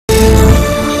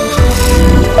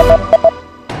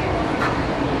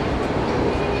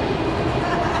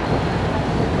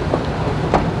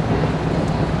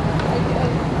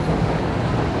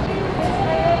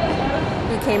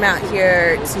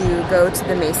decided to go to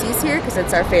the Macy's here because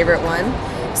it's our favorite one.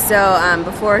 So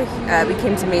before we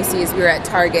came to Macy's, we were at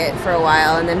Target for a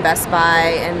while, and then Best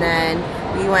Buy, and then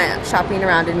we went shopping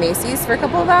around in Macy's for a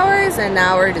couple of hours, and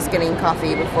now we're just getting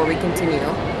coffee before we continue.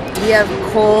 We have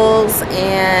Kohl's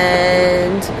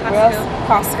and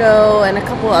Costco and a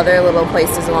couple other little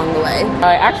places along the way.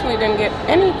 I actually didn't get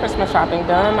any Christmas shopping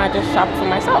done. I just shopped for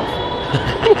myself.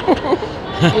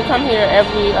 We come here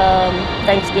every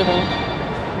Thanksgiving,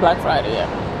 Black Friday,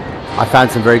 yeah. I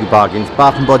found some very good bargains.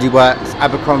 Bath & Body Works,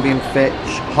 Abercrombie & Fitch,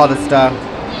 Hollister.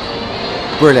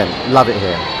 Brilliant. Love it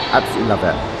here. Absolutely love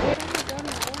it.